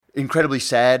incredibly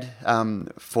sad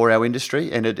for our industry,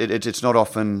 and it's not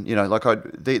often,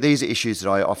 these are issues that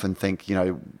I often think,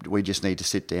 we just need to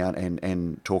sit down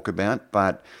and talk about,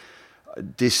 but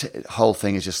this whole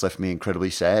thing has just left me incredibly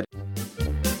sad.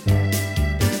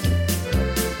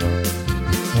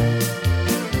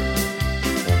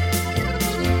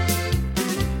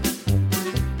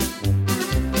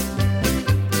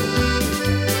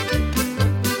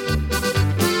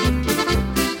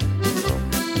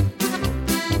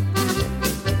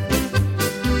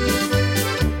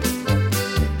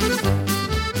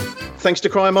 Thanks to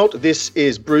Cryer Malt, this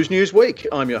is Brews News Week.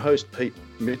 I'm your host, Pete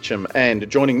Mitchell, and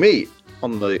joining me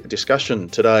on the discussion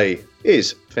today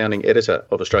is founding editor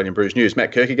of Australian Brews News,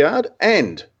 Matt Kierkegaard,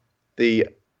 and the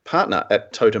partner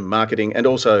at Totem Marketing and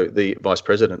also the Vice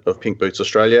President of Pink Boots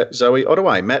Australia, Zoe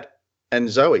Ottaway. Matt and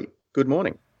Zoe, good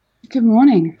morning. Good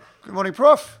morning. Good morning,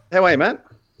 Prof. How are you, Matt?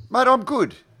 Mate, I'm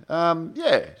good.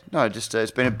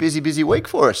 It's been a busy week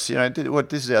for us. This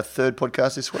is our third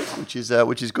podcast this week, which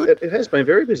is good. It has been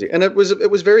very busy, and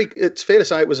it's fair to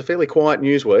say it was a fairly quiet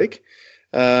news week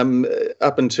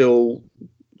up until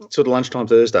sort of lunchtime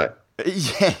Thursday.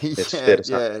 It's fair to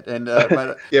say. And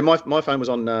mate, my phone was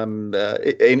on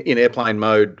in airplane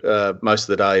mode most of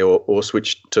the day, or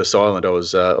switched to silent. I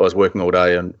was working all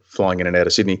day and flying in and out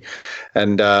of Sydney,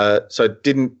 and so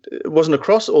it wasn't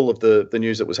across all of the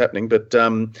news that was happening. But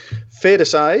fair to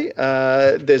say,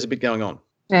 there's a bit going on.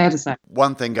 Fair to say.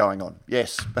 One thing going on,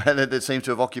 yes, that seems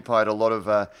to have occupied a lot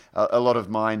of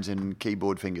minds and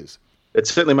keyboard fingers.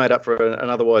 It's certainly made up for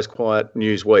an otherwise quiet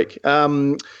news week.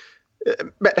 Matt,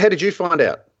 how did you find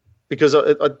out? Because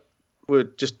we're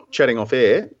just chatting off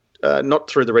air, not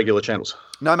through the regular channels.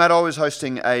 No, mate, I was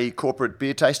hosting a corporate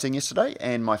beer tasting yesterday,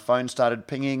 and my phone started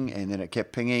pinging, and then it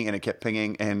kept pinging,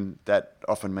 and that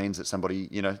often means that somebody,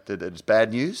 that it's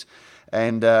bad news.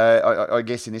 And I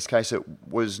guess in this case it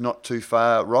was not too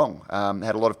far wrong.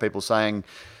 Had a lot of people saying,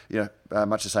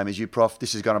 much the same as you, Prof,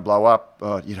 this is going to blow up.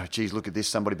 Geez, look at this,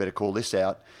 somebody better call this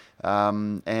out.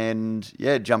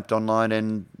 Jumped online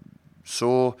and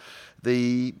saw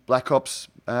the Black Ops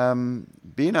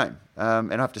beer name.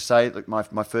 And I have to say, look,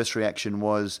 my first reaction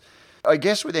was, I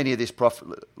guess with any of this, Prof,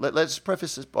 let's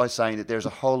preface this by saying that there's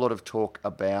a whole lot of talk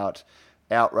about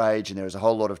outrage, and there's a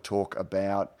whole lot of talk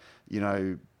about,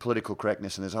 political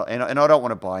correctness, and I don't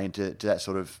want to buy into that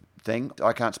sort of thing.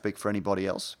 I can't speak for anybody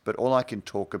else, but all I can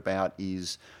talk about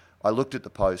is I looked at the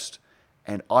post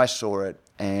and I saw it,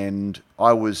 and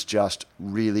I was just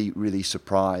really, really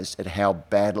surprised at how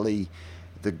badly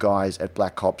the guys at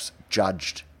Black Ops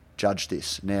judged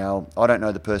this. Now, I don't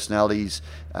know the personalities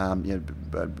that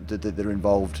are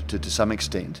involved to some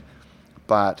extent,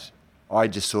 but I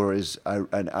just saw it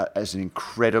as an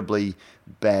incredibly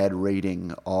bad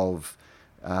reading of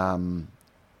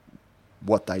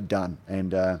what they'd done.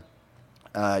 And I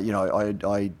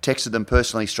texted them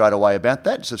personally straight away about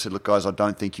that. So I said, look, guys, I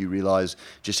don't think you realise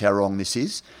just how wrong this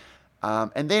is.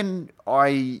 And then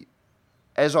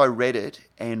as I read it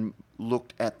and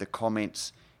looked at the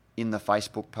comments in the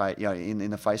Facebook page, in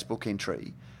the Facebook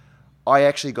entry, I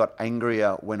actually got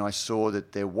angrier when I saw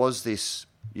that there was this,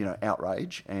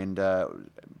 outrage, and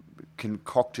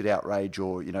concocted outrage,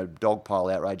 or,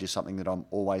 dogpile outrage is something that I'm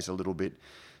always a little bit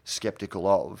sceptical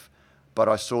of. But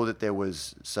I saw that there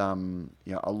was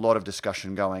a lot of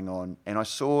discussion going on, and I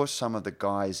saw some of the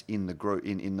guys in the group,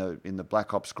 in the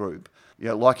Black Ops group,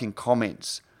 liking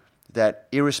comments that,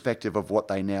 irrespective of what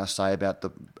they now say about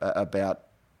the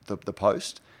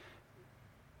post,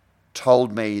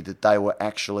 told me that they were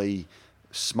actually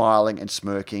smiling and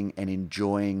smirking and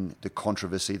enjoying the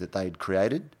controversy that they'd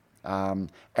created,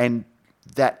 and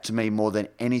that, to me, more than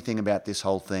anything about this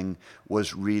whole thing,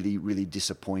 was really, really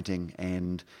disappointing.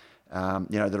 And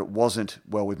that it wasn't,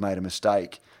 well, we've made a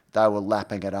mistake. They were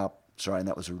lapping it up. Sorry, and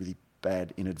that was a really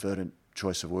bad, inadvertent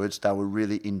choice of words. They were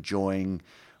really enjoying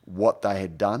what they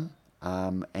had done,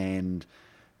 and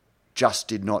just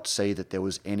did not see that there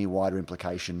was any wider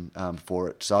implication for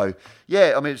it. So,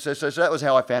 yeah, so that was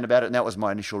how I found about it, and that was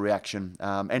my initial reaction.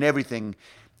 And everything,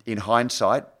 in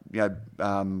hindsight,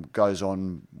 goes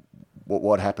on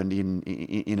what happened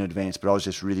in advance. But I was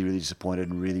just really, really disappointed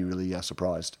and really, really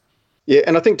surprised. Yeah,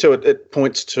 and I think too it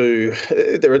points to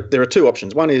there are two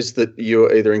options. One is that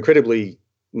you're either incredibly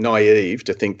naive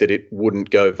to think that it wouldn't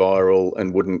go viral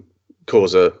and wouldn't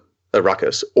cause a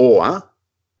ruckus, or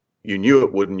you knew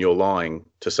it would and you're lying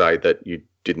to say that you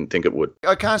didn't think it would.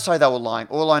 I can't say they were lying.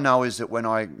 All I know is that when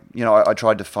I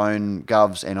tried to phone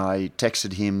Govs and I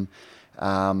texted him,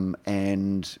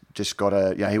 and just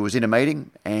got he was in a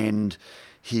meeting, and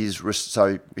his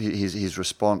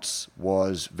response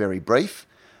was very brief,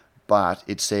 but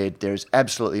it said there is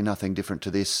absolutely nothing different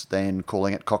to this than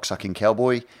calling it cocksucking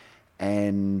cowboy,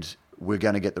 and we're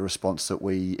going to get the response that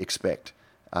we expect.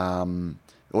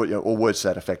 Or words to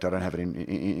that effect. I don't have it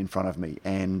in front of me.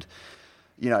 And,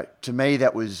 to me,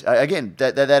 that was, again,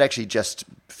 that actually just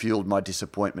fueled my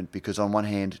disappointment, because on one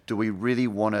hand, do we really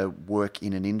want to work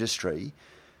in an industry,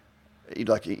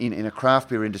 like in a craft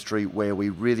beer industry, where we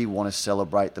really want to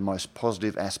celebrate the most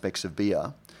positive aspects of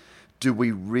beer? Do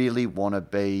we really want to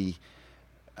be,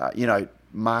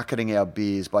 marketing our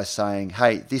beers by saying,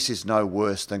 hey, this is no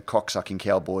worse than cocksucking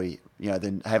cowboy,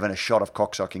 than having a shot of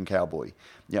cocksucking cowboy?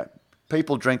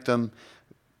 People drink them,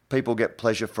 people get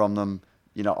pleasure from them.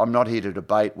 I'm not here to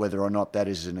debate whether or not that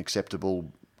is an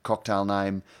acceptable cocktail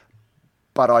name,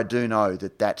 but I do know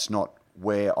that that's not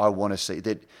where I want to see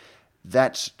that.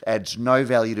 That adds no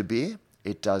value to beer.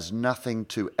 It does nothing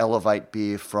to elevate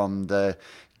beer from the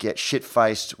get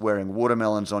shit-faced wearing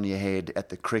watermelons on your head at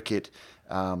the cricket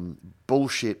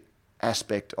bullshit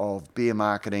aspect of beer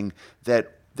marketing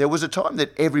that there was a time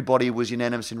that everybody was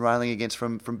unanimous in railing against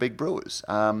from big brewers.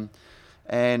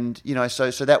 And,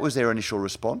 so that was their initial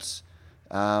response.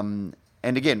 And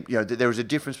again, there is a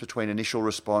difference between initial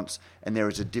response and there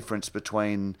is a difference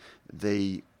between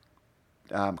the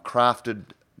crafted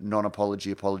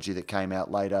non-apology apology that came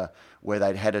out later, where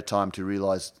they'd had a time to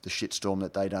realise the shitstorm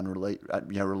that they'd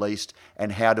released,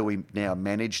 and how do we now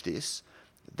manage this?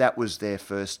 That was their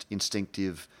first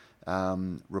instinctive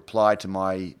reply to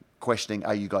my questioning,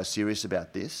 are you guys serious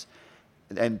about this?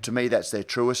 And to me, that's their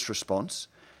truest response.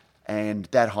 And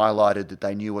that highlighted that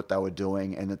they knew what they were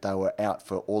doing and that they were out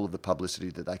for all of the publicity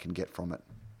that they can get from it.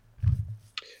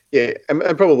 Yeah, and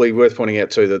probably worth pointing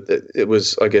out too that it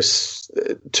was, I guess,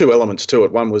 two elements to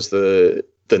it. One was the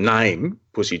name,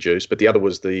 Pussy Juice, but the other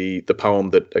was the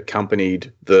poem that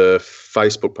accompanied the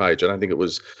Facebook page. I don't think it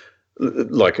was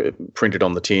like printed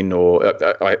on the tin, or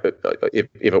if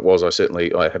it was,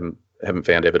 I haven't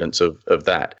found evidence of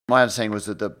that. My understanding was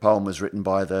that the poem was written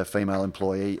by the female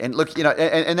employee. And look,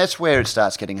 and that's where it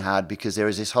starts getting hard, because there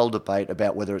is this whole debate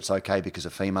about whether it's okay because a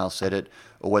female said it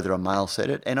or whether a male said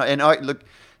it. And I look,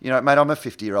 mate, I'm a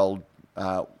 50-year-old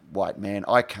white man.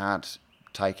 I can't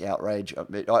take outrage.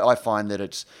 I find that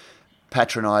it's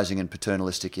patronising and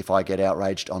paternalistic if I get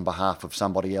outraged on behalf of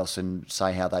somebody else and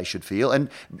say how they should feel, and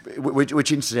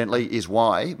which incidentally is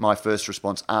why my first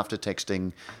response after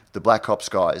texting the Black Ops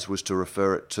guys was to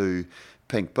refer it to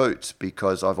Pink Boots,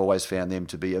 because I've always found them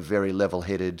to be a very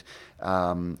level-headed,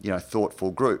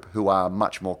 thoughtful group who are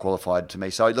much more qualified to me.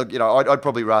 So look, I'd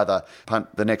probably rather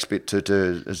punt the next bit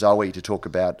to Zoe to talk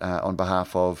about on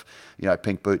behalf of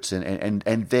Pink Boots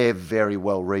and their very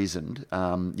well reasoned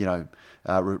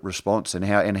response and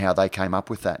how they came up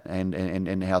with that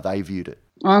and how they viewed it.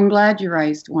 Well, I'm glad you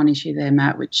raised one issue there,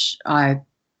 Matt, which I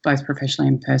both professionally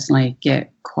and personally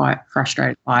get quite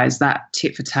frustrated by, is that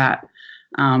tit for tat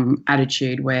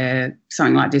attitude where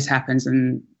something like this happens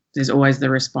and there's always the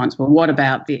response, well, what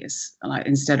about this? Like,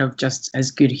 instead of just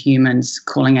as good humans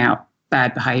calling out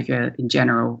bad behaviour in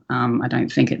general, I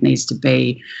don't think it needs to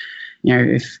be,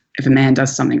 if a man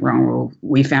does something wrong, or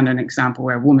we found an example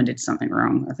where a woman did something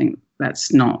wrong, I think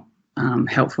that's not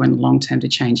helpful in the long term to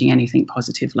changing anything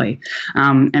positively.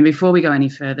 And before we go any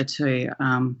further too,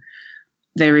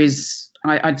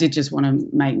 I did just want to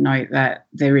make note that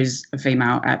there is a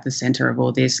female at the centre of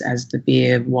all this, as the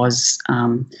beer was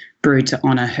brewed to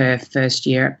honour her first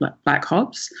year at Black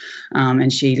Hops,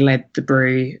 and she led the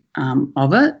brew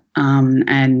of it.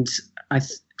 And I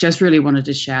just really wanted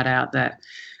to shout out that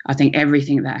I think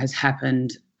everything that has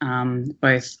happened,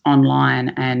 both online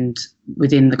and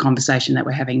within the conversation that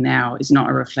we're having now, is not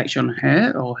a reflection on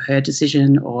her or her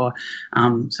decision or,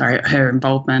 her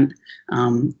involvement.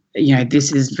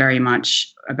 This is very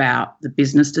much about the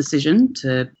business decision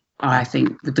I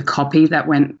think, with the copy that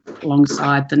went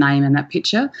alongside the name and that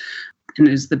picture. And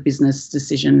it was the business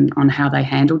decision on how they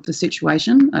handled the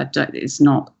situation. It's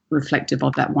not reflective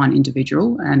of that one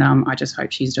individual. And I just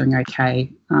hope she's doing okay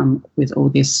with all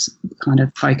this kind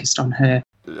of focused on her.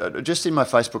 Just in my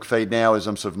Facebook feed now, as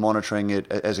I'm sort of monitoring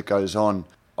it as it goes on,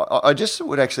 I just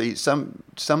would actually,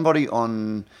 somebody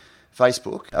on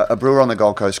Facebook, a brewer on the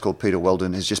Gold Coast called Peter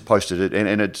Weldon has just posted it,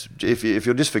 and it's, if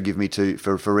you'll just forgive me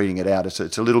for reading it out,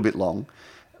 it's a little bit long,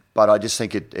 but I just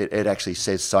think it actually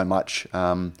says so much.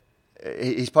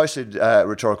 He's posted a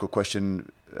rhetorical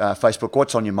question, Facebook,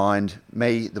 what's on your mind?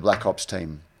 Me, the Black Ops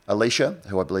team. Alicia,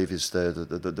 who I believe is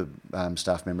the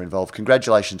staff member involved,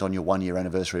 congratulations on your 1-year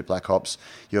anniversary at Black Ops.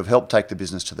 You have helped take the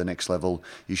business to the next level.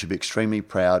 You should be extremely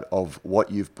proud of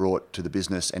what you've brought to the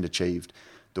business and achieved.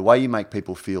 The way you make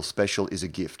people feel special is a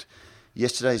gift.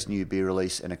 Yesterday's new beer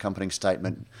release and accompanying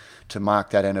statement to mark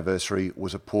that anniversary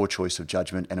was a poor choice of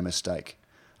judgment and a mistake.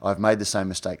 I've made the same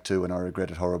mistake too, and I regret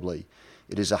it horribly.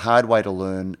 It is a hard way to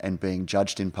learn, and being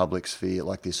judged in public sphere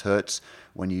like this hurts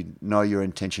when you know your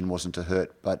intention wasn't to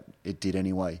hurt, but it did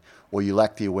anyway, or you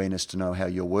lack the awareness to know how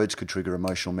your words could trigger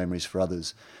emotional memories for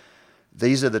others.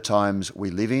 These are the times we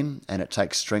live in, and it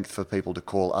takes strength for people to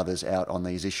call others out on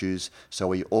these issues so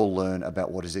we all learn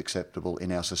about what is acceptable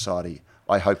in our society.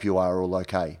 I hope you are all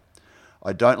okay.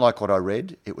 I don't like what I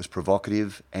read. It was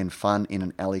provocative and fun in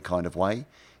an alley kind of way.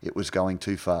 It was going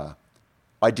too far.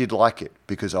 I did like it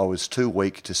because I was too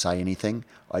weak to say anything.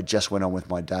 I just went on with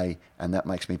my day, and that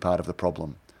makes me part of the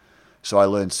problem. So I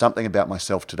learned something about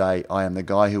myself today. I am the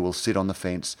guy who will sit on the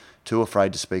fence, too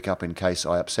afraid to speak up in case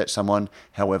I upset someone.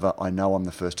 However, I know I'm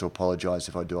the first to apologise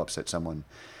if I do upset someone.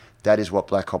 That is what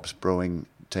Black Hops Brewing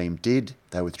team did.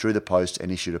 They withdrew the post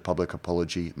and issued a public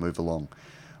apology. Move along.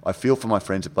 I feel for my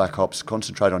friends at Black Hops.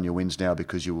 Concentrate on your wins now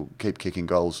because you will keep kicking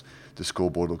goals. The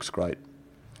scoreboard looks great.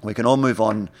 We can all move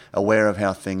on aware of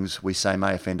how things we say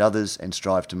may offend others and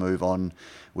strive to move on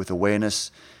with awareness.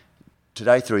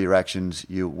 Today, through your actions,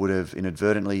 you would have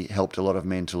inadvertently helped a lot of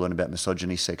men to learn about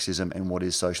misogyny, sexism, and what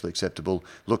is socially acceptable.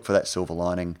 Look for that silver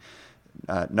lining.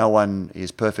 No one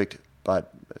is perfect,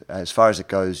 but as far as it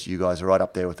goes, you guys are right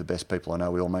up there with the best people I know.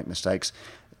 We all make mistakes.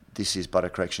 This is but a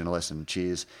correction, a lesson.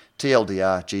 Cheers.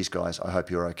 TLDR, geez, guys, I hope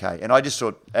you're okay. And I just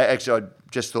thought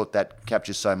that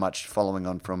captures so much following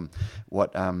on from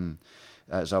what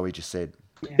Zoe just said.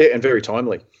 Yeah, and very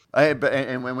timely.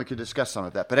 And when we could discuss some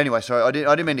of that. But anyway, sorry, I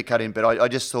didn't mean to cut in, but I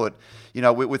just thought,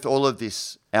 with all of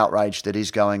this outrage that is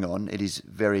going on, it is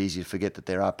very easy to forget that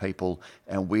there are people,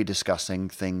 and we're discussing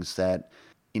things that,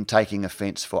 in taking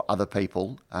offence for other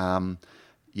people,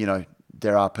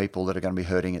 there are people that are going to be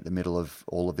hurting at the middle of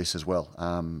all of this as well,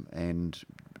 and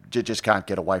just can't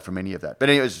get away from any of that. But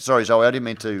anyways, sorry, Zoe, I didn't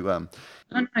mean to...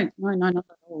 No, not at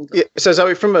all. Yeah, so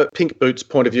Zoe, from a Pink Boots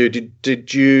point of view,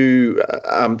 did you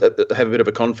have a bit of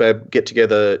a confab, get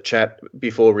together, chat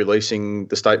before releasing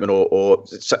the statement, or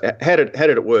how did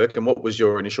it work, and what was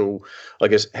your initial, I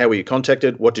guess, how were you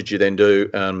contacted, what did you then do,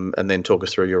 and then talk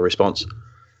us through your response?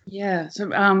 Yeah,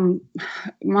 so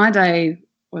my day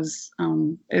was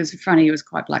it was funny. It was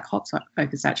quite Black Hops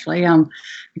focused actually,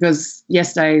 because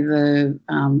yesterday the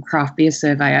craft beer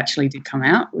survey actually did come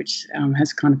out, which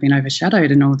has kind of been overshadowed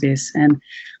in all this. And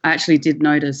I actually did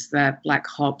notice that Black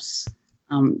Hops,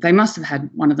 they must have had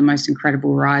one of the most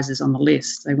incredible rises on the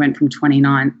list. They went from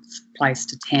 29th place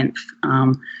to 10th,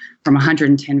 from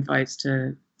 110 votes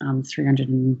to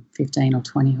 315 or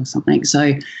 20 or something.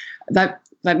 So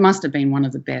that must have been one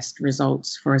of the best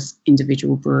results for an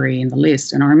individual brewery in the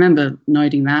list. And I remember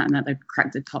noting that and that they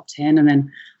cracked the top 10. And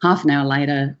then half an hour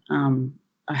later,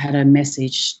 I had a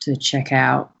message to check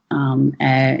out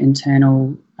our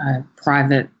internal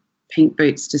private Pink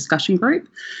Boots discussion group.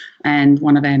 And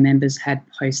one of our members had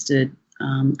posted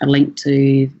a link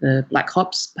to the Black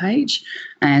Hops page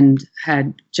and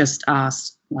had just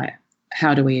asked, like,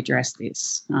 how do we address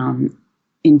this?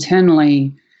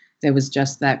 Internally, there was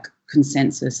just that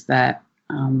consensus that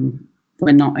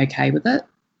we're not okay with it.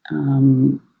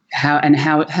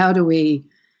 How do we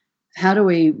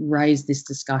raise this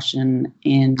discussion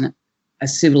in a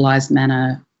civilized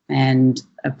manner and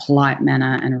a polite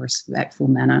manner and a respectful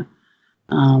manner?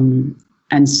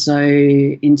 And so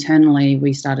internally,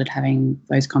 we started having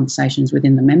those conversations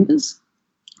within the members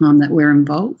that were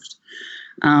involved.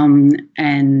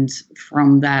 And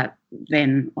from that,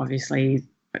 then obviously,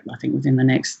 I think within the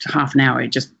next half an hour,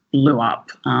 it just blew up,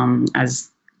 as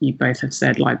you both have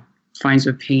said, like phones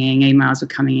were pinging, emails were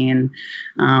coming in,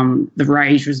 the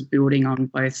rage was building on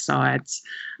both sides.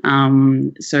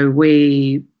 So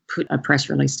we put a press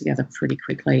release together pretty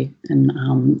quickly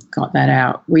and got that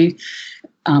out.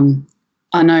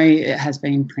 I know it has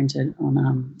been printed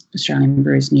on Australian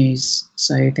Brews News,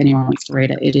 so if anyone wants to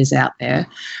read it, it is out there.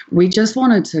 We just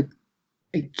wanted to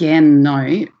again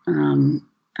note, and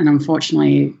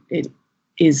unfortunately it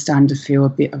is starting to feel a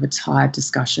bit of a tired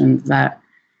discussion, that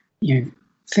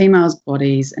females'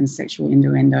 bodies and sexual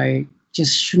innuendo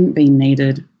just shouldn't be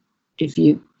needed if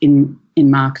you in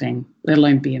marketing, let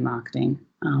alone beer marketing.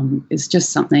 It's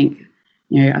just something,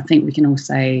 I think we can all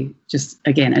say, just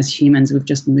again, as humans, we've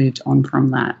just moved on from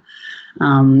that.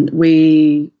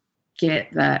 We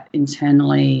get that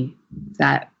internally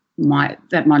that might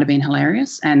have been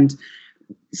hilarious, and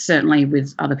certainly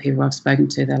with other people I've spoken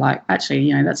to, they're like,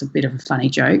 actually, that's a bit of a funny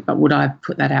joke, but would I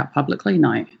put that out publicly?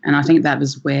 No. And I think that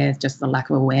was where just the lack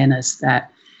of awareness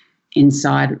that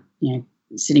inside,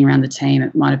 sitting around the team,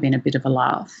 it might have been a bit of a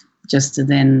laugh. just to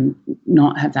then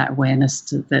not have that awareness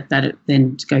that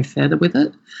then to go further with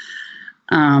it.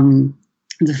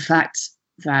 The fact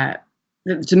that,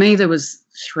 to me, there was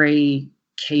 3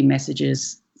 key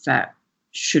messages that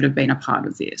should have been a part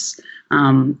of this.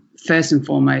 First and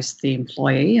foremost, the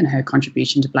employee and her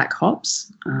contribution to Black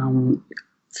Hops.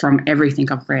 From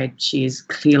everything I've read, she is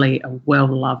clearly a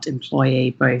well-loved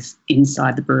employee, both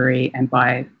inside the brewery and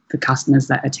by the customers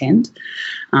that attend.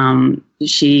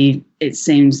 It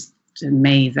seems to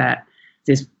me that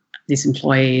this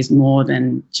employee is more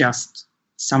than just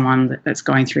someone that's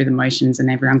going through the motions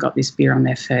and everyone got this beer on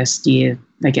their first year,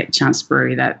 they get a chance to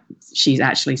brew, that she's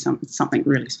actually something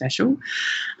really special.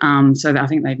 So I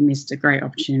think they've missed a great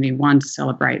opportunity, 1, to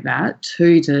celebrate that,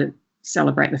 2, to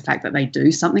celebrate the fact that they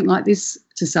do something like this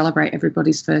to celebrate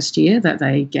everybody's first year, that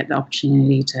they get the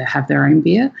opportunity to have their own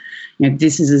beer.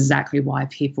 This is exactly why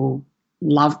people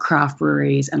love craft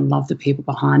breweries and love the people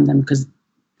behind them, because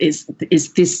it's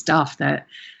this stuff that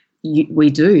we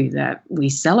do, that we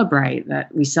celebrate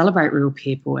real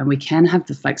people, and we can have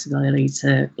the flexibility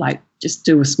to just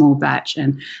do a small batch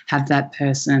and have that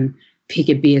person pick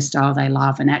a beer style they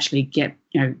love and actually get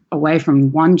away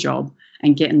from one job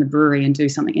and get in the brewery and do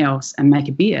something else and make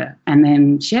a beer and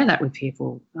then share that with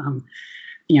people.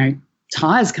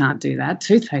 Tyres can't do that,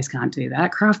 toothpaste can't do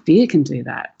that, craft beer can do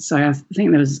that. So I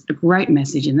think there was a great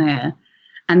message in there.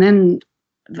 And then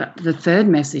the third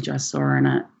message I saw in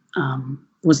it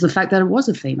was the fact that it was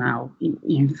a female.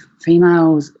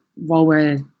 Females, while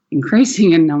we're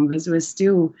increasing in numbers, we're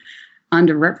still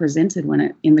underrepresented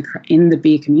in the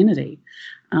beer community.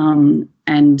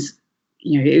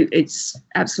 It's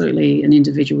absolutely an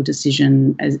individual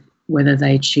decision as whether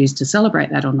they choose to celebrate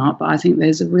that or not. But I think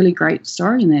there's a really great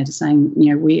story in there to saying,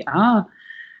 we are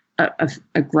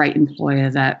a great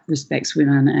employer that respects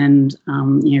women, and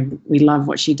we love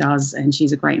what she does, and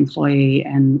she's a great employee,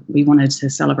 and we wanted to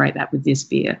celebrate that with this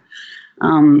beer.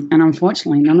 And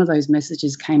unfortunately, none of those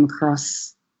messages came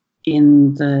across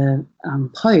in the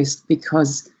post,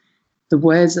 because the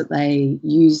words that they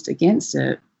used against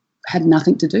it had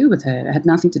nothing to do with her. It had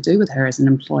nothing to do with her as an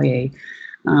employee,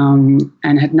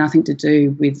 and had nothing to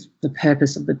do with the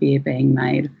purpose of the beer being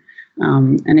made.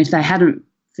 And if they hadn't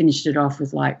finished it off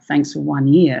with thanks for 1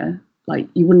 year,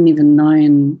 you wouldn't even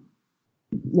known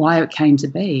why it came to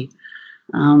be.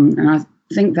 And I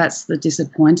think that's the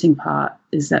disappointing part,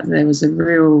 is that there was a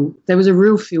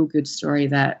real feel-good story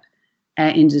that our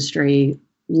industry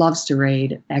loves to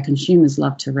read, our consumers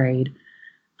love to read.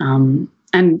 And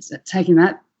taking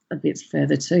that a bit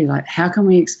further too, how can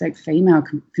we expect female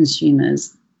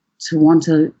consumers to want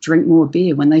to drink more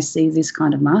beer when they see this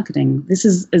kind of marketing? This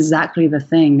is exactly the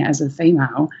thing, as a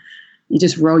female, you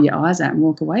just roll your eyes at and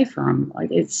walk away from.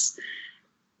 It's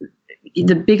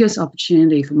the biggest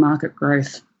opportunity for market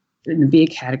growth in the beer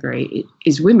category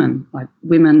is women.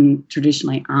 Women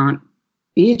traditionally aren't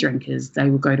beer drinkers. They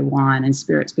will go to wine and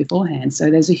spirits beforehand. So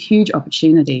there's a huge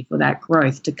opportunity for that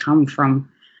growth to come from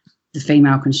the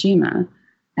female consumer.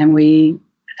 And we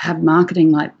have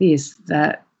marketing like this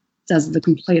that does the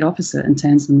complete opposite and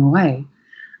turns them away.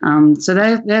 So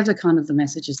they're the kind of the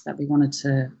messages that we wanted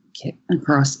to get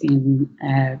across in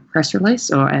our press release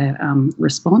or our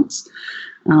response.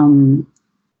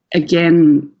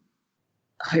 Again,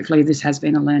 hopefully this has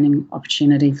been a learning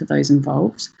opportunity for those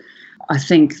involved. I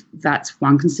think that's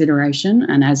one consideration.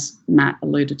 And as Matt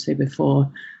alluded to before,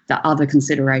 the other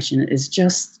consideration is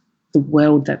just the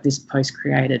world that this post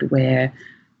created, where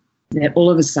all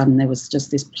of a sudden there was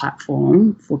just this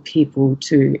platform for people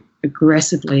to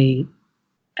aggressively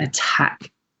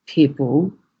attack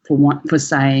people for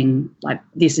saying,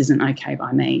 this isn't okay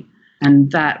by me.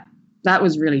 And that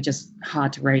was really just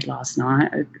hard to read last night.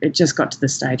 It just got to the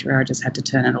stage where I just had to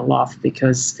turn it all off,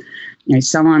 because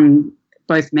someone,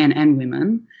 both men and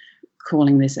women,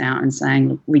 calling this out and saying,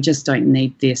 look, we just don't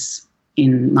need this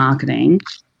in marketing,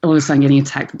 all of a sudden getting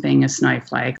attacked for being a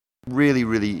snowflake. Really,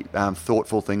 really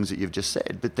thoughtful things that you've just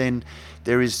said. But then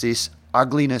there is this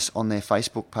ugliness on their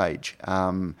Facebook page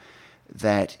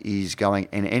that is going,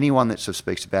 and anyone that sort of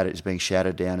speaks about it is being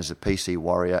shouted down as a PC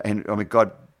warrior. And I mean,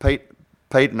 God, Pete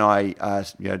and I,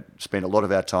 spend a lot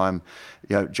of our time,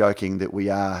 joking that we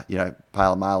are,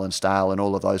 pale, male, and stale, and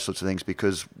all of those sorts of things,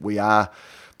 because we are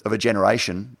of a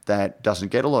generation that doesn't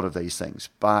get a lot of these things.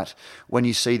 But when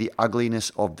you see the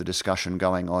ugliness of the discussion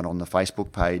going on the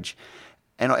Facebook page,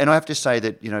 and I have to say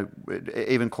that,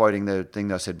 even quoting the thing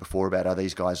that I said before about, are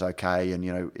these guys okay, and,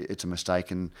 it's a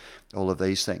mistake and all of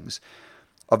these things,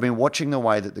 I've been watching the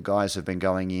way that the guys have been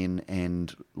going in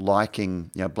and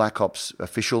liking, Black Ops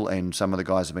official, and some of the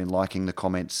guys have been liking the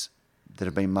comments that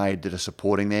have been made that are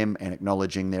supporting them and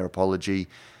acknowledging their apology.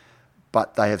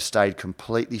 but they have stayed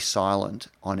completely silent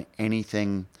on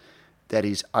anything that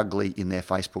is ugly in their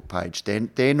Facebook page.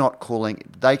 They're not calling.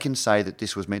 They can say that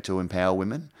this was meant to empower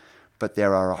women, but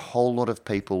there are a whole lot of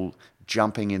people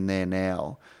jumping in there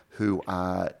now who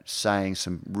are saying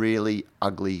some really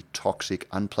ugly, toxic,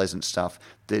 unpleasant stuff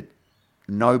that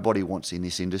nobody wants in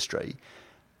this industry.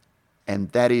 And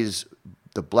that is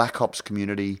the Black Ops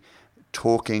community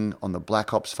talking on the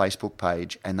Black Ops Facebook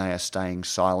page, and they are staying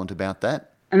silent about that.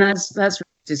 And that's really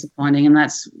disappointing. And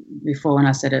that's before when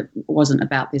I said it wasn't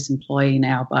about this employee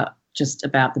now, but just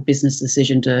about the business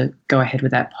decision to go ahead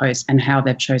with that post and how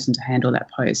they've chosen to handle that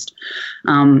post.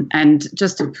 And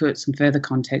just to put some further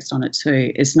context on it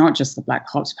too, it's not just the Black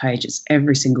Hops page, it's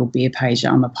every single beer page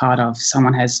that I'm a part of.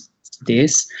 Someone has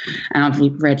this, and I've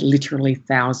read literally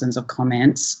thousands of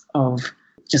comments of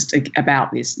just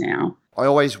about this now. I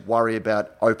always worry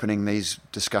about opening these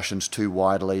discussions too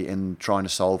widely and trying to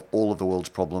solve all of the world's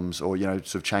problems or,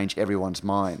 sort of change everyone's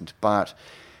mind. But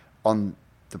on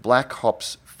the Black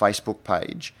Hops Facebook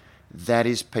page, that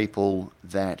is people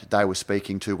that they were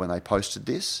speaking to when they posted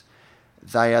this.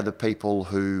 They are the people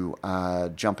who are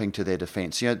jumping to their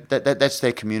defence. That's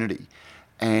their community.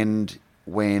 And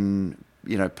when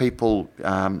people,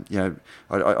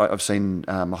 I've seen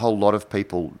a whole lot of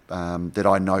people that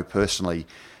I know personally,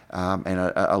 and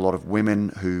a lot of women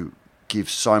who give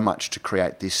so much to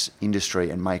create this industry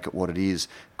and make it what it is,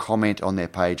 comment on their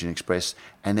page and express,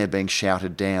 and they're being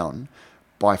shouted down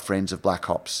by friends of Black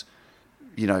Hops.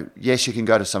 Yes, you can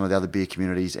go to some of the other beer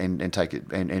communities and take it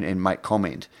and make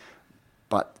comment,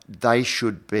 but they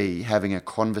should be having a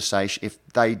conversation. If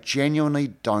they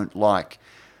genuinely don't like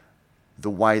the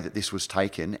way that this was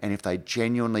taken, and if they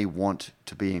genuinely want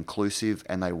to be inclusive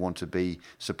and they want to be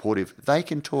supportive, they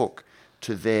can talk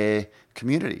to their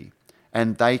community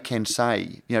and they can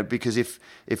say, because if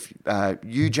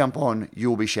you jump on,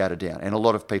 you'll be shouted down, and a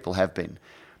lot of people have been.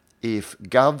 If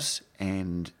Govs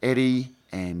and Eddie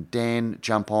and Dan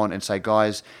jump on and say,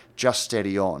 guys, just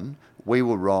steady on, we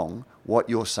were wrong, what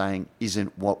you're saying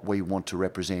isn't what we want to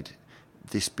represent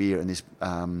this beer and this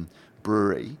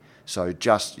brewery, so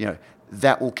just,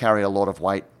 that will carry a lot of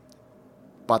weight,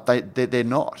 but they're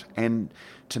not. And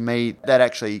to me, that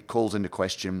actually calls into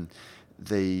question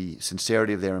the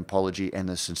sincerity of their apology and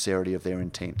the sincerity of their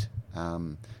intent,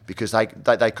 because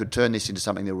they could turn this into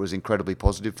something that was incredibly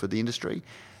positive for the industry,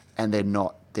 and they're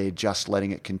not. They're just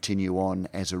letting it continue on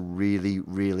as a really,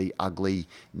 really ugly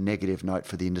negative note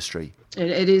for the industry.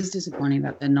 It is disappointing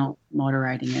that they're not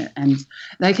moderating it, and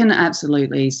they can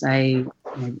absolutely say,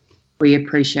 we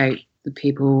appreciate the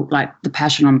people, like the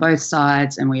passion on both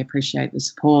sides, and we appreciate the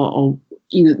support, or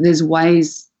there's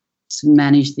ways to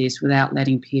manage this without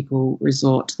letting people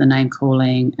resort to the name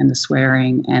calling and the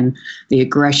swearing and the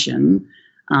aggression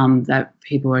that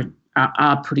people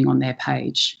are putting on their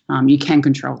page. You can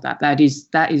control that. That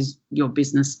is your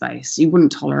business space. You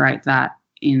wouldn't tolerate that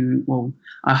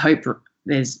I hope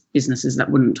there's businesses that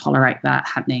wouldn't tolerate that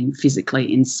happening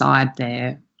physically inside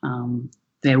their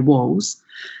walls.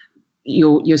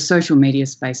 Your social media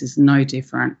space is no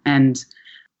different. And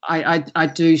I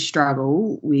do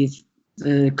struggle with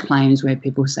the claims where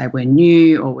people say we're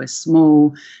new or we're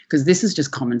small, because this is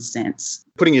just common sense.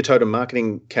 Putting your totem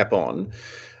marketing cap on,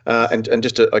 and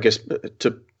just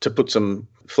to put some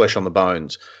flesh on the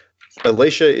bones,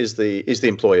 Alicia is the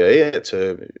employee. It's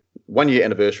a 1 year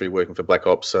anniversary working for Black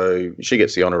Ops, so she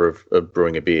gets the honour of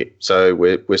brewing a beer. So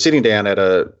we're sitting down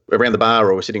around the bar,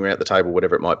 or we're sitting around the table,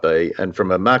 whatever it might be. And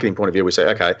from a marketing point of view, we say,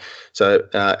 okay, so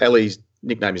Ellie's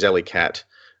nickname is Ellie Cat.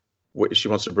 She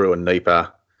wants to brew a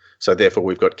NEPA, so therefore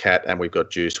we've got cat and we've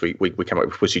got juice. We come up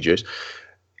with pussy juice.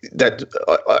 That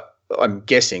I'm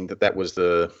guessing that was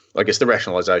the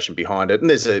rationalisation behind it. And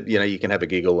there's you can have a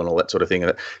giggle and all that sort of thing.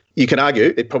 You can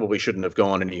argue it probably shouldn't have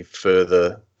gone any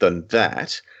further than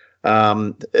that.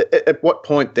 At what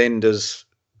point then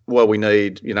we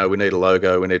need a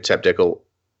logo, we need tap decal,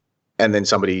 and then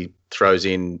somebody throws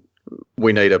in,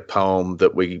 we need a poem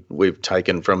that we've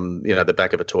taken from the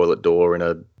back of a toilet door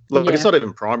it's not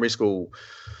even primary school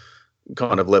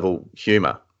kind of level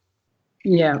humour.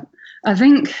 Yeah. I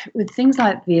think with things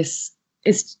like this,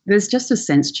 there's just a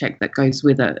sense check that goes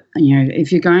with it.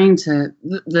 If you're going to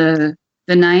the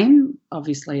name,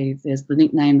 obviously there's the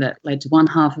nickname that led to one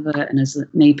half of it, and there's the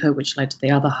NEPA, which led to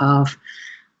the other half.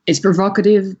 It's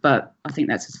provocative, but I think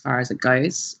that's as far as it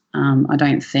goes. I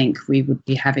don't think we would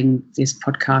be having this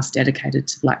podcast dedicated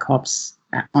to Black Hops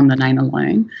on the name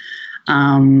alone.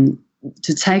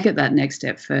 To take it that next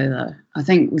step further, I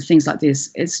think with things like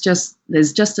this,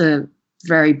 there's just a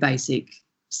very basic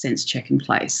sense check in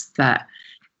place that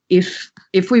if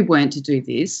we weren't to do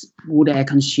this, would our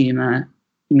consumer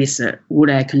miss it? Would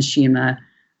our consumer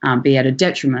be at a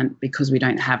detriment because we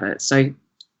don't have it? So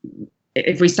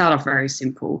if we start off very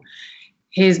simple,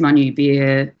 here's my new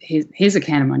beer, here's a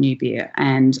can of my new beer,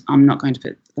 and I'm not going to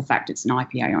put the fact it's an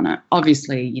IPA on it.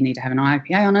 Obviously, you need to have an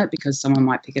IPA on it because someone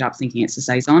might pick it up thinking it's a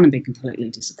Saison and be completely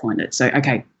disappointed. So,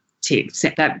 okay, tick,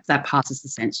 that passes the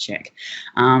sense check.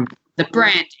 The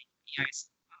brand, it's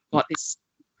got this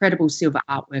incredible silver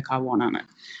artwork I want on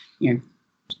it.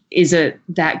 Is it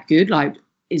that good? Like,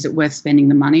 is it worth spending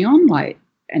the money on? Like,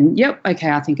 and yep,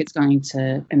 okay, I think it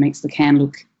makes the can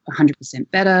look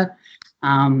 100% better.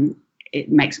 It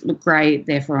makes it look great,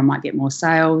 therefore I might get more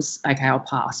sales. Okay, I'll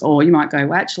pass. Or you might go,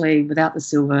 well, actually, without the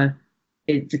silver,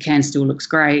 the can still looks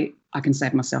great. I can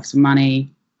save myself some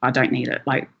money. I don't need it.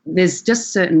 Like, there's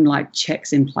just certain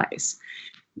checks in place.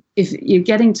 If you're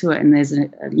getting to it and there's a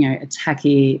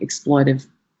tacky, exploitive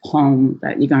POM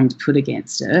that you're going to put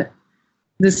against it,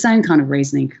 the same kind of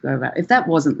reasoning could go about. If that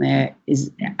wasn't there,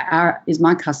 is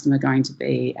my customer going to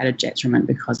be at a detriment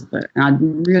because of it? And I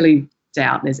really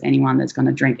doubt there's anyone that's going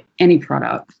to drink any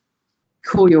product,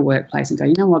 call your workplace and go,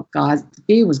 you know what, guys, the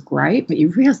beer was great, but you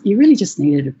really just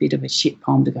needed a bit of a shit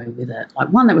POM to go with it. Like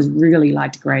one that was really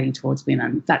degrading towards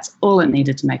women. That's all it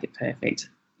needed to make it perfect.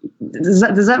 Does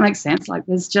that make sense? Like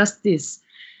there's just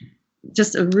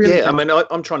a really... Yeah, I mean,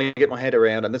 I'm trying to get my head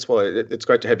around, and that's why it's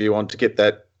great to have you on to get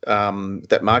that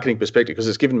marketing perspective, because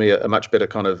it's given me a much better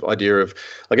kind of idea of,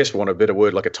 I guess for want of a better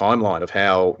word, like a timeline of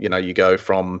how, you go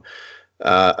from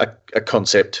a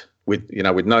concept with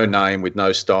no name, with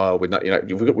no style, with no,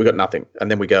 we've got nothing,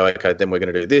 and then we go, okay, then we're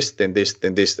going to do this, then this,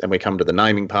 then this, and we come to the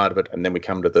naming part of it, and then we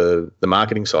come to the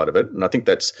marketing side of it, and I think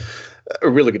that's a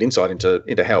really good insight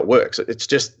into how it works. It's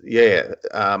just,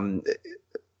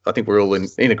 I think we're all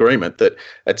in agreement that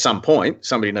at some point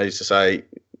somebody needs to say,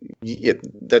 yeah,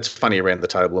 that's funny around the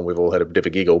table, and we've all had a bit of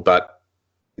a giggle, but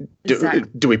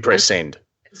do we press send?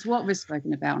 It's what we've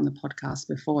spoken about on the podcast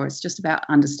before. It's just about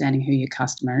understanding who your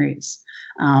customer is,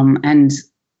 and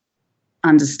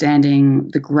understanding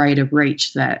the greater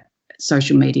reach that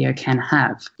social media can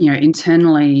have.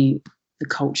 Internally, the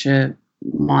culture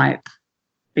might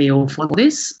be all for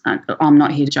this. I'm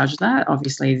not here to judge that.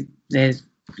 Obviously, there's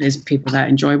people that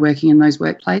enjoy working in those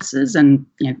workplaces, and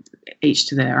each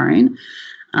to their own.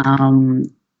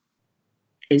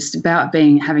 It's about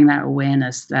having that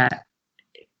awareness that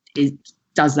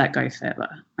does that go further?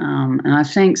 And I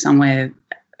think somewhere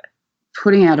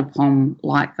putting out a POM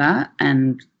like that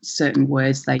and certain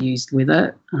words they used with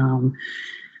it,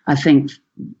 I think,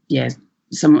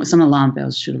 some alarm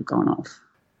bells should have gone off.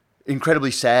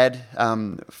 Incredibly sad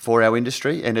for our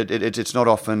industry, and it's not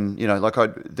often,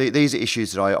 these are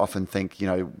issues that I often think,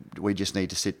 we just need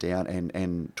to sit down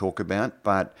and talk about,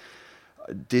 but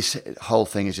this whole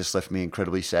thing has just left me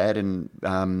incredibly sad, and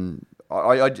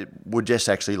I would just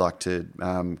actually like to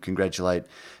congratulate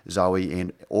Zoe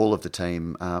and all of the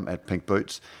team at Pink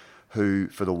Boots, who,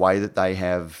 for the way that they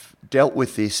have dealt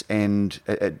with this and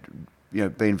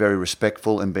been very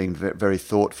respectful and being very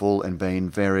thoughtful and being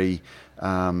very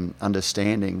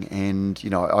understanding, and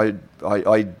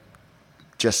I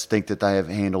just think that they have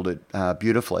handled it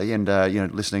beautifully. And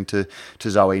listening to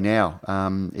Zoe now,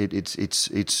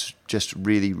 it's just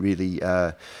really, really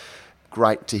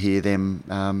great to hear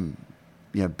them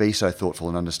be so thoughtful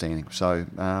and understanding. So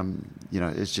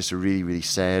it's just a really, really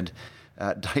sad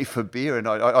day for beer, and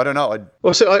I don't know.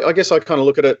 Well, so I guess I kind of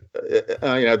look at it.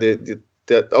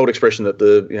 The old expression that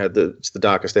it's the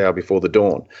darkest hour before the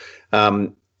dawn.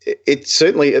 It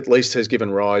certainly at least has given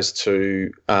rise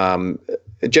to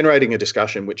generating a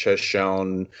discussion which has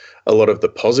shown a lot of the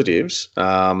positives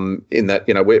in that,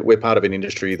 we're part of an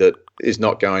industry that is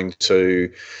not going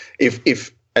to,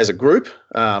 if as a group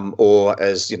or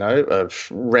as, a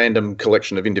random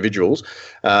collection of individuals,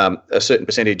 a certain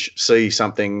percentage see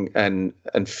something and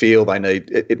feel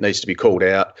it needs to be called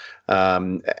out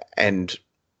and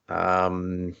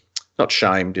not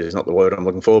shamed is not the word I'm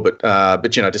looking for, but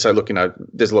to say, look,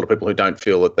 there's a lot of people who don't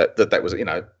feel that was,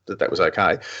 that was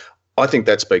okay. I think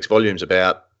that speaks volumes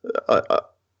about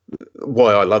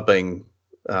why I love being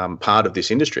part of this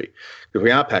industry, because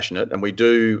we are passionate and we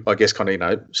do, I guess, kind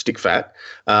of, stick fat.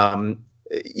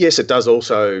 Yes, it does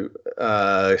also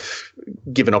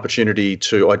give an opportunity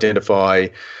to identify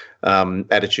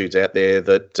attitudes out there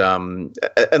that,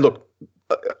 and look,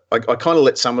 I kind of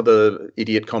let some of the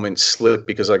idiot comments slip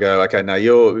because I go, okay, now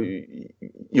you're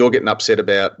getting upset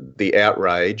about the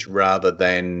outrage rather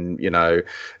than,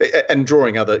 and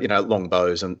drawing other, long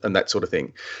bows and that sort of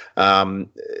thing.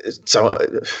 So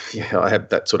I have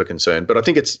that sort of concern, but I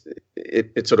think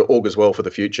it sort of augurs well for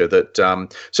the future that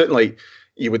certainly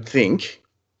you would think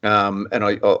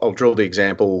And I'll draw the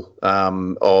example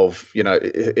of,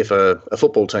 if a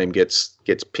football team gets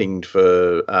pinged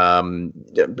for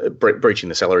breaching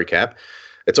the salary cap,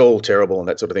 it's all terrible and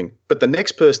that sort of thing. But the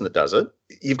next person that does it,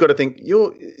 you've got to think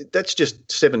that's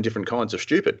just 7 different kinds of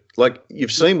stupid. Like,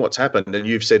 you've seen what's happened and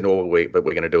you've said, no, but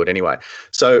we're going to do it anyway.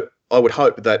 So I would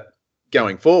hope that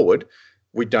going forward,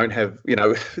 we don't have,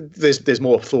 there's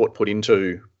more thought put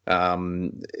into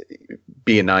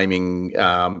beer naming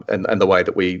and the way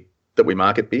that we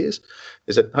market beers.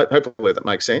 Hopefully that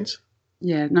makes sense?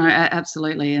 Yeah, no,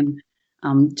 absolutely. And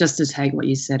just to take what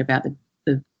you said about the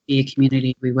beer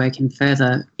community we work in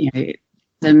further, the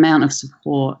amount of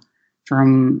support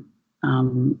from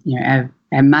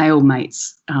our male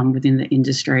mates within the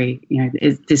industry,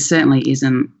 there certainly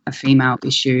isn't a female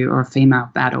issue or a female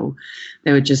battle.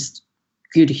 There were just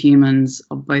good humans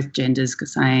of both genders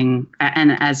saying,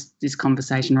 and as this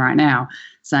conversation right now,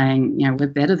 saying, we're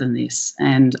better than this,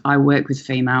 and I work with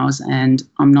females and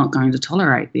I'm not going to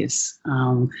tolerate this.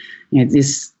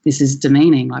 This is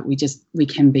demeaning. Like, we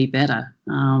can be better.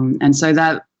 And so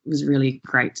that was really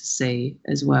great to see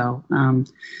as well.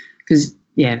 Because,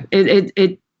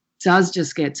 it does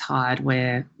just get tired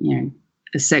where,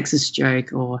 a sexist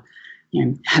joke or,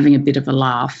 having a bit of a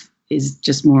laugh is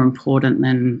just more important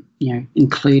than,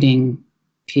 including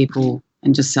people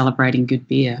and just celebrating good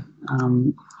beer.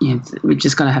 We've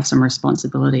just got to have some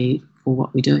responsibility for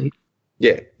what we do.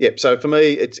 Yeah. So for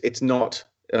me, it's not,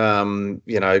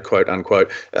 quote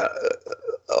unquote,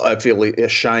 I feel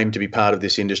ashamed to be part of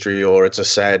this industry, or it's a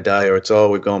sad day, or it's,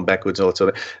 we've gone backwards, all that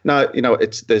sort of. No,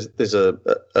 there's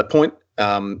a point.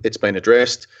 It's been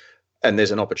addressed, and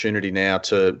there's an opportunity now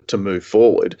to move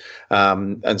forward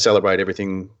and celebrate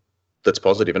everything that's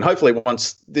positive. And hopefully,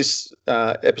 once this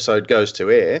episode goes to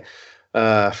air,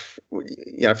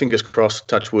 fingers crossed,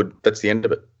 touch wood, that's the end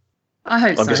of it. I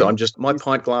hope so. My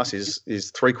pint glass is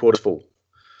 3/4 full.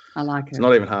 I like it. It's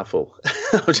not even half full.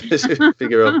 I just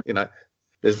figure out,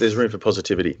 there's room for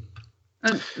positivity.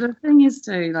 The thing is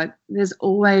too, like, there's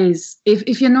always,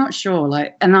 if you're not sure,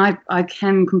 like, and I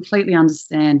can completely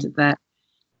understand that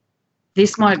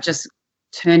this might have just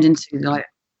turned into like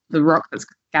the rock that's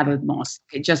gathered moss.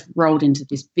 It just rolled into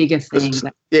this bigger thing.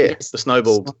 The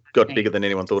snowball got bigger than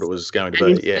anyone thought it was going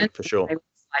to be. Yeah, for sure.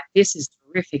 Like, this is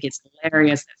terrific. It's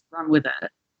hilarious. Let's run with it.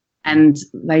 And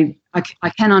I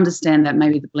can understand that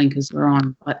maybe the blinkers were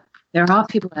on, but there are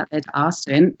people out there to ask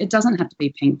to. And it doesn't have to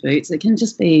be Pink Boots. It can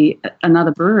just be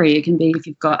another brewery. It can be if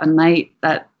you've got a mate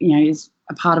that, is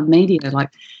a part of media. Like,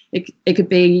 it could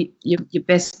be your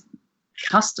best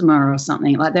customer or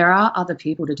something. Like, there are other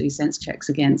people to do sense checks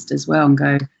against as well and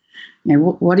go,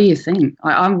 what do you think?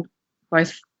 I'm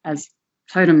both as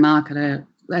totem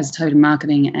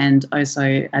marketing and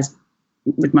also as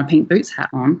with my Pink Boots hat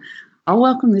on. I'll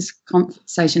welcome this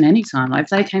conversation anytime. Like, if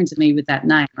they came to me with that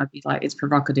name, I'd be like, it's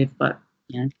provocative, but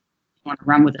you want to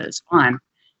run with it, it's fine.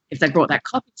 If they brought that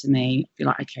copy to me, I'd be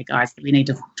like, okay, guys, we need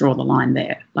to draw the line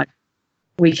there. Like,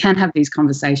 we can have these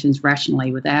conversations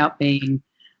rationally without being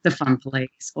the fun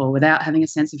police or without having a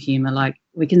sense of humour. Like,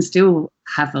 we can still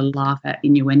have a laugh at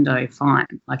innuendo, fine.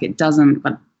 Like, it doesn't,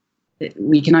 but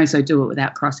we can also do it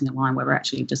without crossing a line where we're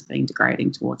actually just being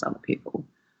degrading towards other people.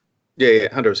 Yeah,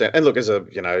 100%. And look, as a,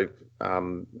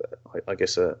 I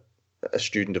guess a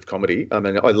student of comedy, I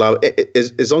mean, I love it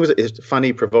as long as it's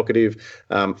funny, provocative,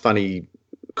 funny,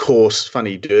 coarse,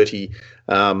 funny, dirty,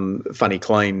 funny,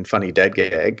 clean, funny dad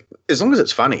gag, as long as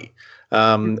it's funny.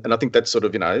 And I think that's sort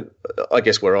of, I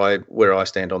guess where I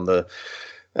stand on the,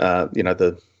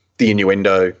 the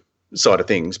innuendo side of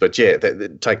things. But yeah,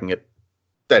 taking it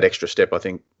that extra step, I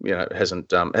think, hasn't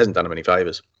done them any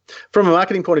favours. From a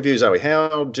marketing point of view, Zoe,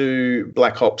 how do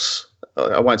Black Hops,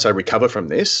 I won't say recover from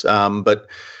this, but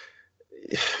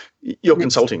you're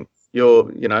consulting, give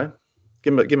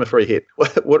them a free hit.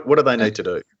 What do they need to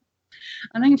do?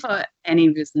 I think for any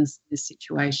business in this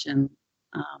situation,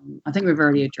 I think we've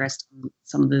already addressed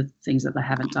some of the things that they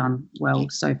haven't done well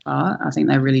so far. I think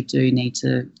they really do need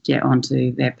to get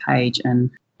onto their page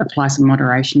and apply some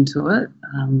moderation to it,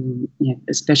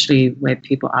 especially where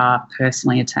people are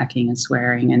personally attacking and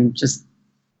swearing and just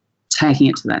taking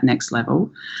it to that next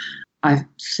level. I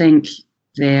think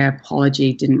their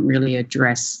apology didn't really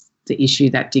address the issue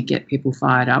that did get people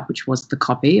fired up, which was the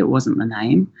copy. It wasn't the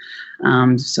name.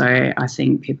 So I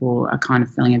think people are kind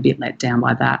of feeling a bit let down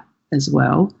by that as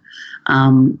well.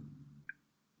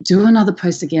 Do another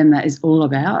post again that is all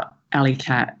about Alley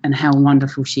Cat and how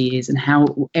wonderful she is and how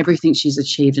everything she's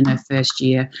achieved in her first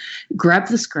year. Grab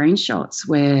the screenshots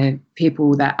where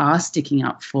people that are sticking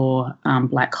up for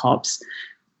Black Hops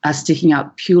are sticking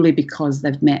up purely because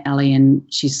they've met Ali and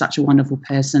she's such a wonderful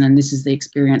person, and this is the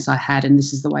experience I had, and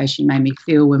this is the way she made me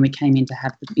feel when we came in to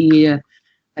have the beer.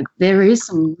 Like, there is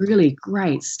some really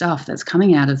great stuff that's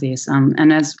coming out of this.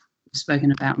 And as we've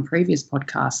spoken about in previous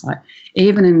podcasts, like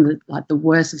even in the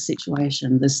worst of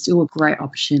situation, there's still a great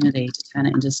opportunity to turn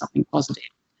it into something positive.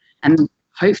 And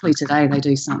hopefully today they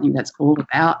do something that's all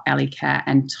about Ali Cat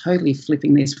and totally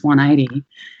flipping this 180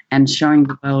 and showing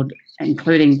the world,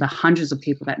 including the hundreds of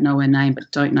people that know her name but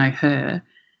don't know her,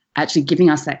 actually giving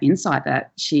us that insight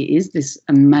that she is this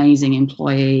amazing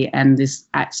employee and this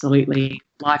absolutely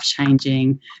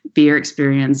life-changing beer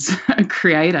experience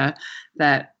creator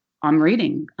that I'm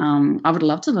reading. I would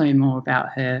love to learn more about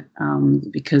her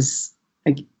because,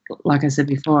 like I said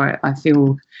before, I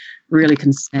feel really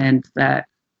concerned that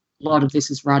a lot of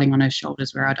this is riding on her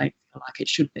shoulders where I don't feel like it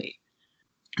should be.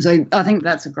 So I think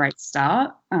that's a great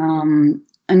start. And,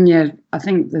 yeah, I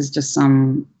think there's just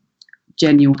some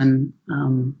genuine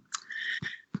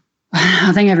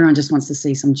I think everyone just wants to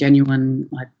see some genuine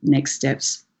next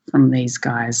steps from these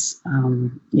guys.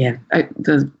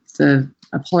 The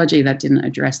apology that didn't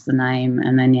address the name,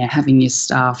 and then having your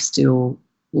staff still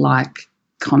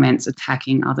comments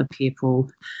attacking other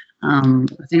people. I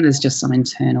think there's just some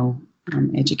internal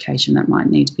education that might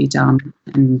need to be done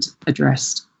and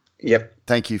addressed. Yep.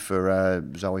 Thank you for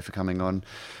Zoe for coming on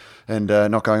and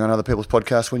not going on other people's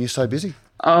podcasts when you're so busy.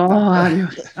 Oh,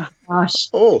 gosh.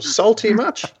 Oh, salty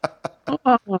much?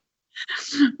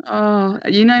 Oh,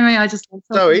 you know me, I just love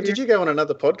Zoe, did you go on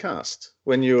another podcast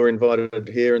when you were invited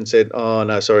here and said, "Oh,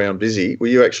 no, sorry, I'm busy"? Were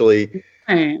you actually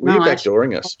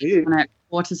backdooring us? At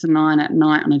 8:45 at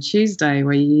night on a Tuesday,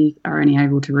 where you are only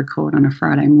able to record on a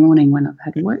Friday morning when I've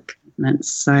had work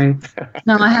commitments. So,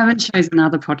 no, I haven't chosen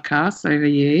other podcasts over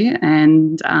you,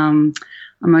 and I'm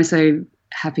also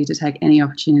happy to take any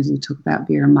opportunity to talk about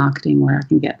beer and marketing where I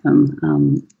can get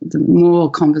them. The more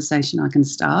conversation I can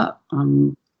start,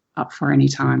 I'm up for any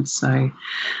time. So,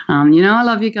 I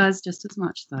love you guys just as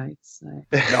much, though. So.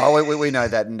 No, we know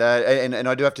that, and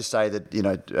I do have to say that,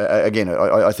 again,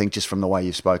 I think just from the way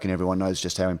you've spoken, everyone knows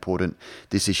just how important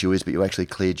this issue is. But you actually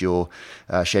cleared your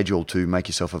schedule to make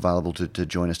yourself available to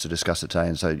join us to discuss it today,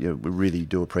 and so we really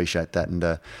do appreciate that.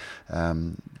 And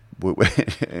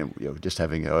just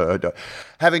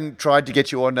having tried to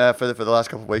get you on for the last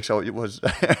couple of weeks, it was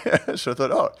so I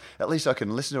thought, at least I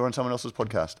can listen to her on someone else's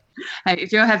podcast. Hey,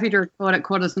 if you're happy to record at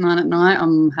 8:45 at night,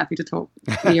 I'm happy to talk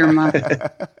beer and marketing.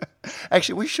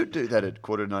 Actually, we should do that at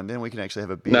 8:45. Then we can actually have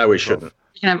a beer. No, we shouldn't.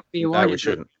 You can have a beer while we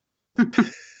shouldn't.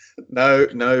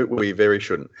 No, we very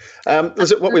shouldn't.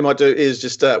 What we might do is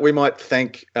just we might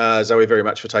thank Zoe very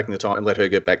much for taking the time and let her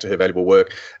get back to her valuable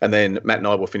work, and then Matt and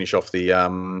I will finish off the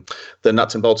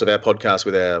nuts and bolts of our podcast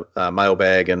with our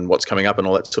mailbag and what's coming up and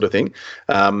all that sort of thing.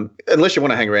 Unless you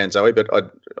want to hang around, Zoe, but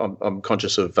I'm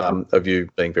conscious of you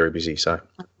being very busy. So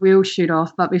we'll shoot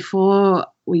off, but before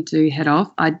we do head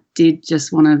off, I did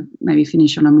just want to maybe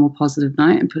finish on a more positive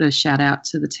note and put a shout out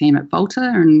to the team at Bolter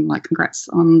and congrats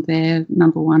on their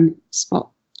 #1 spot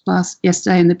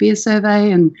yesterday in the beer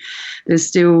survey. And there's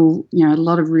still a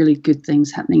lot of really good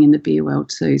things happening in the beer world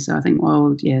too. So I think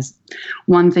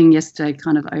one thing yesterday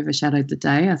kind of overshadowed the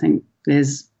day. I think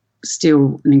there's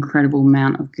still an incredible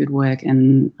amount of good work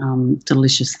and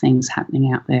delicious things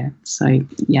happening out there. So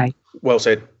yay. Well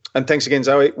said. And thanks again,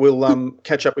 Zoe. We'll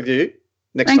catch up with you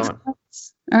next time.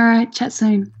 All right, chat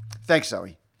soon. Thanks,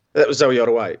 Zoe. That was Zoe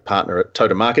Ottaway, partner at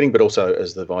Totem Marketing, but also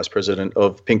as the Vice President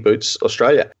of Pink Boots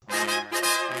Australia.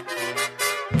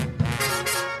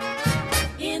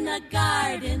 In a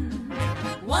garden,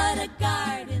 what a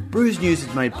garden. Brews News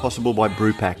is made possible by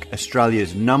Brewpack,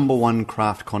 Australia's #1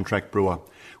 craft contract brewer.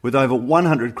 With over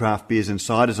 100 craft beers and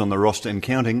ciders on the roster and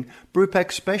counting,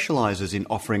 Brewpack specialises in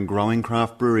offering growing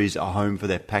craft breweries a home for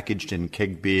their packaged and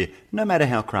kegged beer, no matter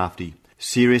how crafty.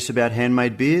 Serious about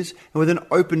handmade beers, and with an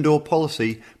open-door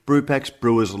policy, Brewpack's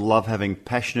brewers love having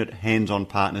passionate, hands-on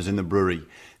partners in the brewery.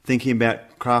 Thinking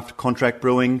about craft contract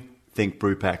brewing? Think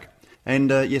Brewpack.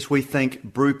 And yes, we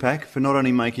thank Brewpack for not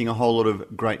only making a whole lot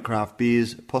of great craft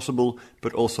beers possible,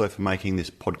 but also for making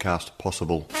this podcast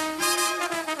possible.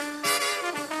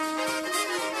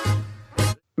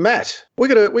 Matt, we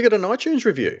got an iTunes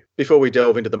review before we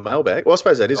delve into the mailbag. Well, I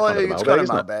suppose that is kind of the mailbag, kind of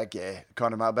isn't mailbag, yeah,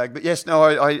 kind of mailbag. But yes, no,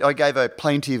 I gave a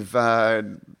plaintive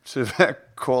sort of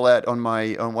call out on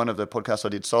one of the podcasts I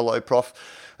did, Solo Prof,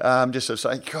 just sort of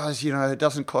saying, guys, it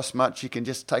doesn't cost much. You can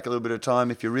just take a little bit of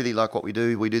time. If you really like what we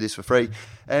do this for free.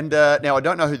 And now I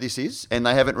don't know who this is, and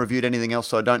they haven't reviewed anything else,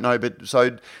 so I don't know. But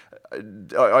so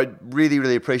I really,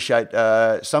 really appreciate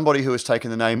somebody who has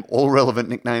taken the name All Relevant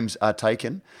Nicknames Are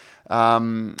Taken.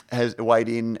 has weighed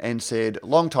in and said,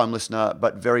 long-time listener,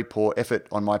 but very poor effort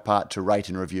on my part to rate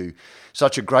and review.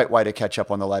 Such a great way to catch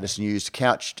up on the latest news,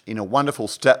 couched in a wonderful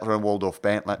Statler and Waldorf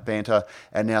banter,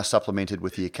 and now supplemented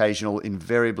with the occasional,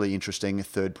 invariably interesting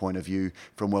third point of view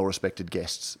from well-respected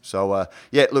guests. So,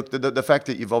 look, the fact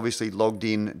that you've obviously logged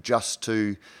in just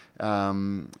to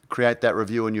create that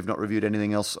review and you've not reviewed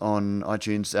anything else on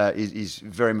iTunes is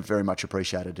very, very much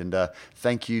appreciated. And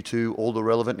thank you to all the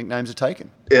relevant nicknames are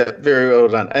taken. Yeah, very well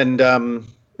done. And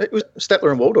it was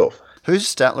Statler and Waldorf.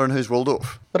 Who's Statler and who's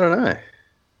Waldorf? I don't know.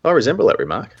 I resemble that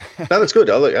remark. No, that's good.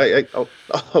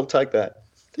 I'll take that.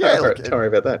 Yeah, don't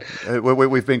worry about that.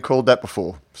 We've been called that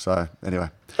before. So anyway.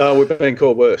 We've been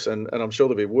called worse, and I'm sure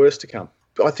there'll be worse to come.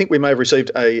 I think we may have received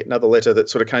another letter that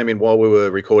sort of came in while we were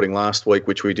recording last week,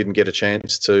 which we didn't get a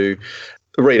chance to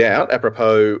read out,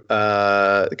 apropos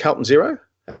Carlton Zero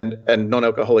and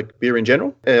non-alcoholic beer in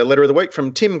general. Letter of the week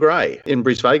from Tim Gray in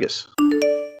Brews, Vegas.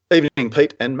 Evening,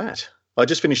 Pete and Matt. I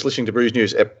just finished listening to Brews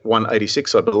News at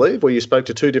 186, I believe, where you spoke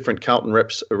to two different Carlton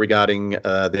reps regarding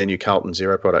their new Carlton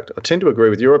Zero product. I tend to agree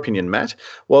with your opinion, Matt.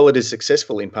 While it is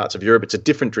successful in parts of Europe, it's a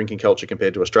different drinking culture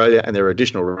compared to Australia, and there are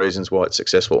additional reasons why it's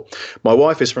successful. My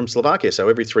wife is from Slovakia, so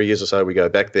every 3 years or so we go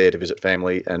back there to visit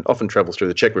family and often travel through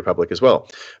the Czech Republic as well.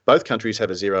 Both countries have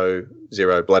a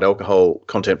zero blood alcohol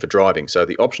content for driving, so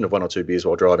the option of one or two beers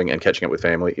while driving and catching up with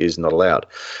family is not allowed.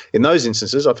 In those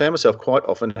instances, I found myself quite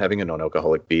often having a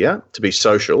non-alcoholic beer to be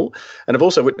social, and I've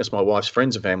also witnessed my wife's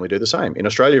friends and family do the same. In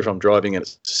Australia, if I'm driving and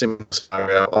it's a similar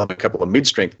scenario, I'll have a couple of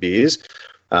mid-strength beers,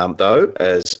 though,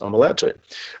 as I'm allowed to.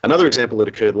 Another example that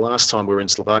occurred last time we were in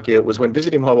Slovakia was when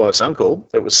visiting my wife's uncle.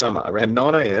 It was summer, around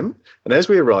 9 a.m, and as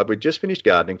we arrived, we'd just finished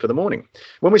gardening for the morning.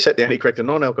 When we sat down, he cracked a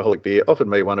non-alcoholic beer, offered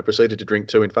me one, and proceeded to drink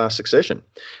two in fast succession.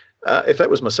 If that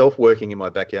was myself working in my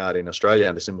backyard in Australia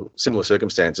under similar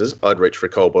circumstances, I'd reach for a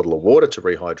cold bottle of water to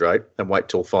rehydrate and wait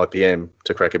till 5 p.m.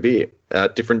 to crack a beer.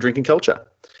 Different drinking culture.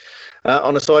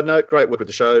 On a side note, great work with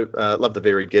the show. Love the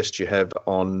varied guests you have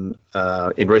on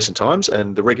in recent times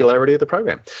and the regularity of the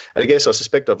program. And I guess I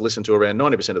suspect I've listened to around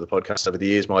 90% of the podcast over the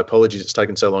years. My apologies, it's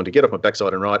taken so long to get off my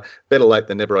backside and write. Better late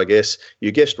than never, I guess.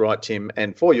 You guessed right, Tim.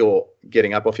 And for your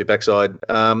getting up off your backside,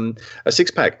 a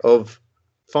six-pack of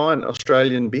fine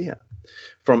Australian beer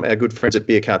from our good friends at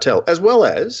Beer Cartel, as well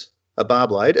as a bar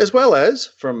blade, as well as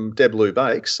from Deb Lou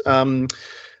Bakes, some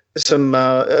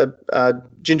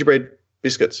gingerbread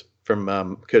biscuits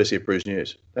from courtesy of Brews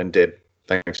News and Deb.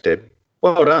 Thanks, Deb.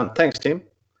 Well done. Thanks, Tim.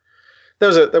 That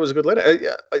was a good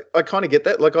letter. I kind of get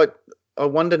that. Like I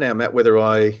wonder now, Matt, whether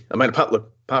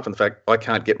apart from the fact I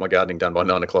can't get my gardening done by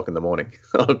 9 o'clock in the morning,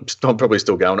 I'm probably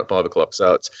still going at 5 o'clock.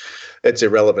 So it's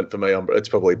irrelevant for me. It's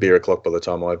probably beer o'clock by the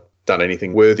time I've done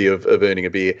anything worthy of earning a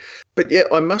beer. But yeah,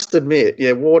 I must admit,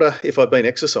 water, if I've been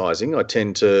exercising, I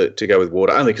tend to go with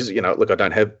water only because, I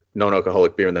don't have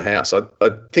non-alcoholic beer in the house. I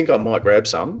think I might grab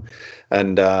some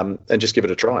and just give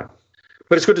it a try.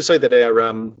 But it's good to see that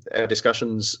our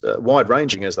discussions,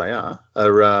 wide-ranging as they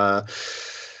are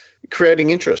creating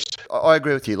interest. I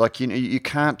agree with you. Like, you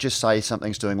can't just say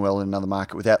something's doing well in another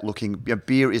market without looking.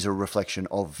 Beer is a reflection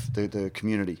of the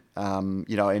community.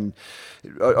 And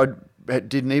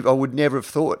I would never have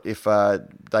thought if Tim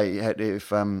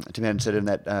hadn't said in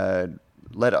that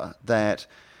letter that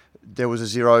there was a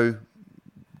zero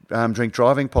drink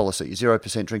driving policy,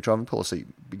 0% drink driving policy,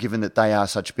 given that they are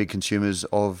such big consumers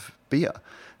of beer.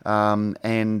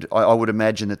 And I would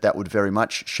imagine that would very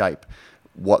much shape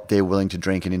what they're willing to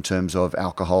drink, and in terms of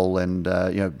alcohol and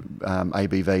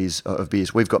ABVs of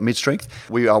beers. We've got mid-strength.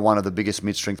 We are one of the biggest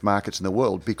mid-strength markets in the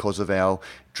world because of our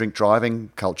drink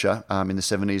driving culture in the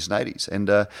 70s and 80s. And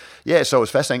so it was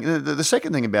fascinating. The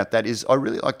second thing about that is I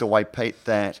really like the way, Pete,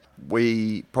 that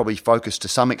we probably focus to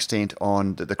some extent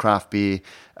on the craft beer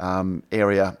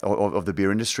area of the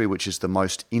beer industry, which is the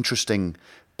most interesting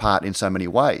part in so many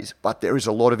ways, but there is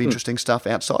a lot of interesting stuff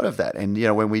outside of that. And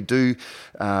when we do,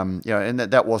 and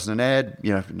that wasn't an ad.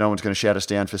 No one's going to shout us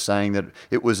down for saying that.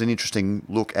 It was an interesting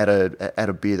look at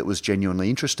a beer that was genuinely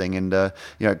interesting and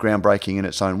groundbreaking in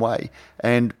its own way.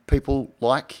 And people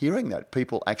like hearing that.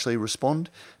 People actually respond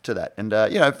to that. And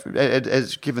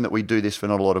as given that we do this for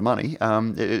not a lot of money,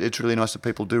 it's really nice that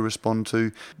people do respond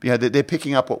to. They're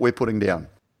picking up what we're putting down.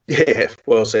 Yeah,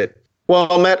 well said.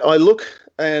 Well, Matt, I look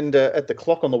and at the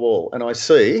clock on the wall, and I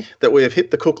see that we have hit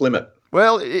the cook limit.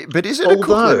 Well, but is it a cook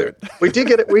limit?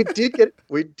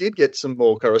 we did get some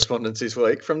more correspondence this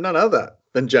week from none other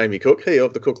than Jamie Cook, he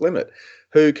of the cook limit,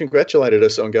 who congratulated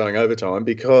us on going overtime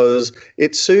because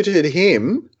it suited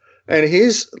him and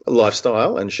his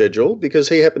lifestyle and schedule, because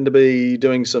he happened to be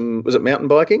doing some, was it mountain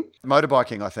biking?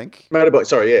 Motorbiking, I think. Motorbike,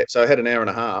 sorry, yeah. So I had an hour and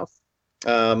a half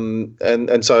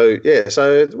And so, yeah,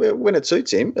 so when it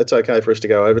suits him, it's okay for us to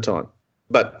go overtime.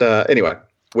 But anyway,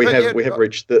 we have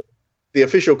reached the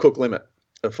official cook limit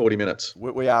of 40 minutes.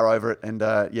 We are over it, and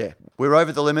we're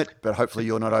over the limit, but hopefully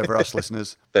you're not over us,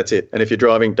 listeners. That's it. And if you're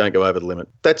driving, don't go over the limit.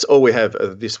 That's all we have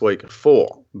this week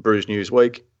for Brews News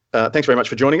Week. Thanks very much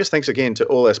for joining us. Thanks again to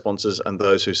all our sponsors and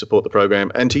those who support the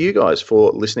program, and to you guys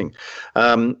for listening.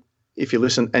 If you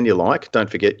listen and you like, don't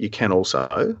forget you can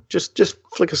also just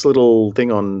flick us a little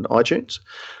thing on iTunes,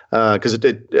 because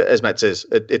it, as Matt says,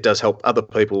 it does help other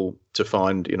people to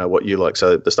find what you like.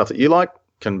 So the stuff that you like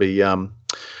can be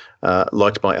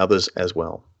liked by others as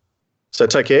well. So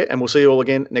take care, and we'll see you all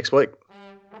again next week.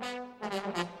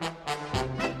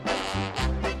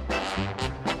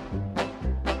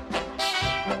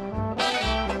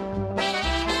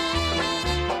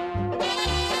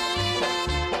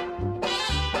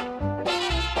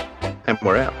 And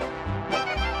we're out.